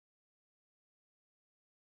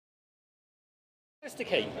Alastair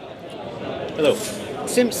Keyte. Hello.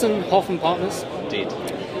 Simpson, Hoff and Partners. Indeed.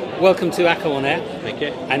 Welcome to ACO On Air. Thank you.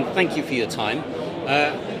 And thank you for your time.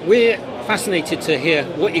 We're fascinated to hear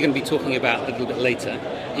what you're going to be talking about a little bit later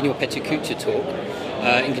in your Petrocucha talk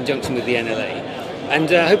in conjunction with the NLA.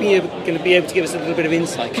 And hoping you're going to be able to give us a little bit of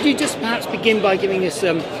insight. Could you just perhaps begin by giving us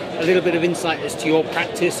a little bit of insight as to your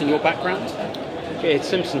practice and your background? Okay, it's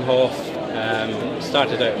Simpson Hoff.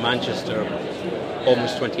 Started out in Manchester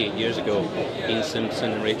almost 28 years ago. Ian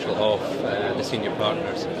Simpson and Rachel Hoff, the senior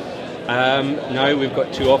partners. Now we've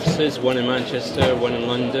got two offices, one in Manchester, one in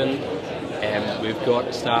London. We've got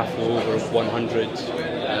a staff of over 100.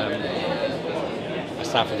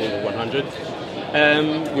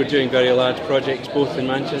 We're doing very large projects both in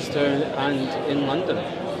Manchester and in London.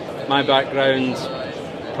 My background,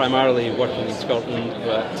 primarily working in Scotland,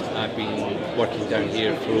 but I've been working down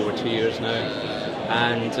here for over 2 years now.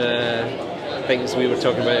 And I think, as we were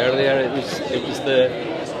talking about earlier, it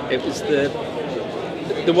was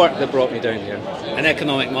the work that brought me down here. An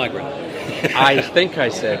economic migrant. I think I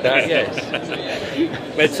said that, yes.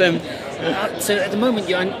 But so at the moment,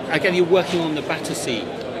 you're working on the Battersea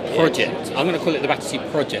project. I'm going to call it the Battersea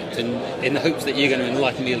project, and in the hopes that you're going to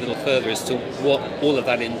enlighten me a little further as to what all of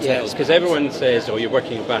that entails. Yes, because everyone says, "Oh, you're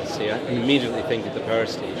working at Battersea," I immediately think of the power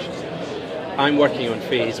station. I'm working on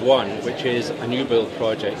Phase One, which is a new build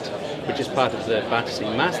project, which is part of the Battersea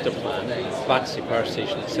master plan. Battersea Power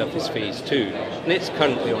Station itself is Phase Two, and it's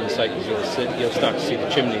currently on site. You'll start to see the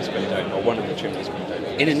chimneys going down, or one of the chimneys going down.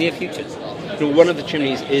 In the near future? No, one of the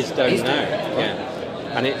chimneys is down now, yeah,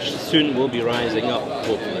 and it soon will be rising up,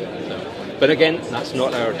 hopefully. So. But again, that's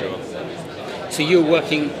not our job. So you're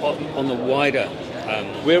working on the wider.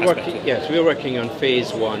 We're working on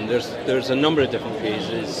Phase One. There's a number of different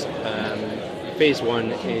phases. Phase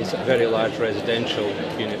One is a very large residential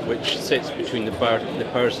unit which sits between the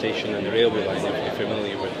power station and the railway line, if you're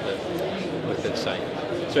familiar with the site.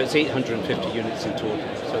 So it's 850 units in total,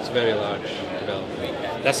 so it's a very large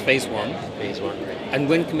development. That's Phase One? Phase One. And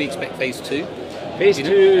when can we expect Phase Two? Phase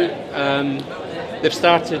Two, they've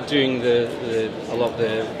started doing a lot of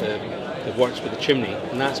the works with the chimney,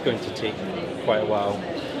 and that's going to take quite a while.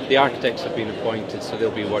 The architects have been appointed, so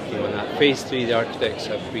they'll be working on that. Phase 3, the architects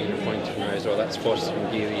have been appointed now as well. That's Foster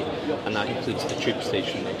and Geary, and that includes the tube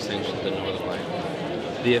station extension of the Northern Line.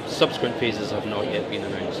 The subsequent phases have not yet been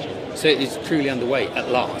announced yet. So it's truly underway at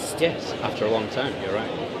last? Yes, after a long time, you're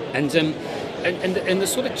right. And the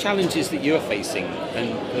sort of challenges that you're facing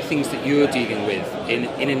and the things that you're dealing with in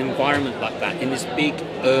an environment like that, in this big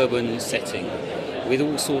urban setting, with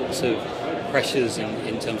all sorts of pressures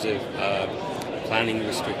in terms of planning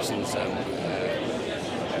restrictions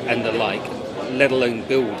and the like, let alone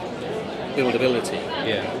buildability.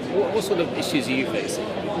 Yeah. What sort of issues are you facing?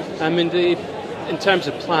 I mean, in terms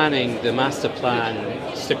of planning, the master plan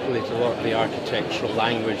stipulated a lot of the architectural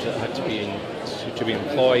language that had to be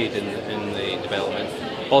employed in the development.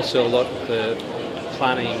 Also, a lot of the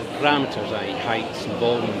planning parameters, i.e. heights and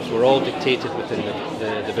volumes, were all dictated within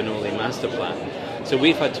the Benoli master plan. So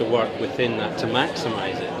we've had to work within that to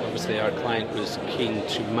maximise it. Obviously our client was keen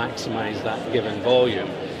to maximise that given volume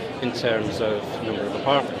in terms of number of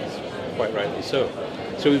apartments, quite rightly so.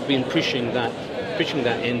 So we've been pushing that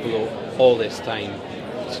envelope all this time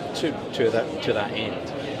to that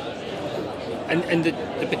end. And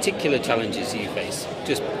the particular challenges you face,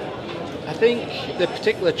 just... I think the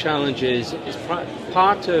particular challenge is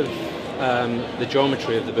part of the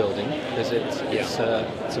geometry of the building, because it's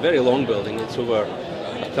a very long building. It's over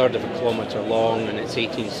a third of a kilometre long, and it's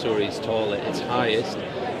 18 stories tall at its highest.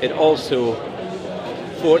 It also,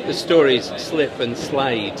 the stories slip and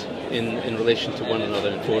slide in relation to one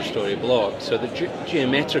another in 4-storey blocks, so that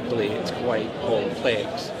geometrically it's quite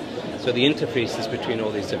complex. So the interfaces between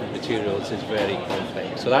all these different materials is very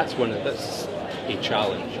complex. So that's a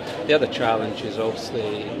challenge. The other challenge is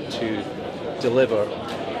obviously to deliver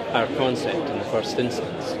our concept in the first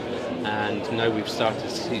instance, and now we've started to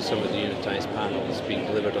see some of the unitised panels being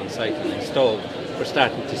delivered on site and installed. We're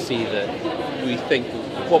starting to see that we think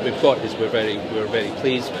what we've got is we're very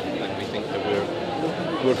pleased with, and we think that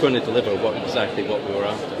we're going to deliver exactly what we were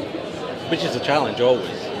after, which is a challenge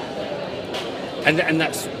always. And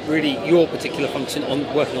that's really your particular function on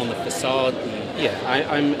working on the facade. Yeah,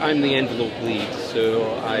 I'm the envelope lead, so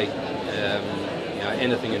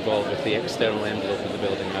anything involved with the external envelope of the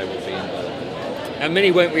building, I will be involved. And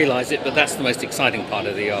many won't realise it, but that's the most exciting part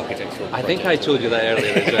of the architectural project. I think I told you that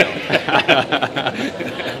earlier as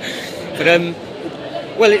well.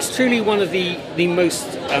 Well, it's truly one of the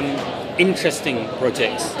most interesting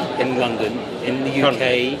projects in London, in the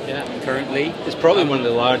UK currently. It's probably one of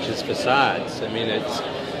the largest facades. I mean,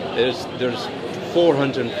 there's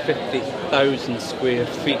 450,000 square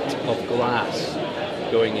feet of glass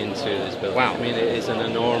going into this building. Wow. I mean, it is an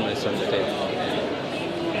enormous undertaking.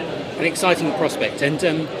 An exciting prospect, and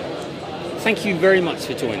thank you very much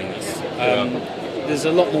for joining us. There's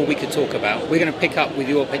a lot more we could talk about. We're going to pick up with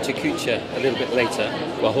your Pechacucha a little bit later.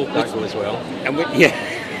 Well, I hope that goes well. And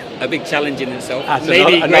a big challenge in itself. That's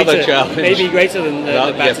another challenge. Maybe greater than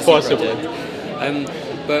the Battersea possibly. project.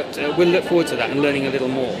 But we'll look forward to that and learning a little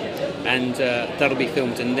more. And that'll be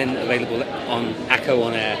filmed and then available on ACO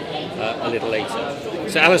On Air a little later.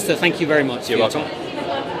 So Alastair, thank you very much for your time.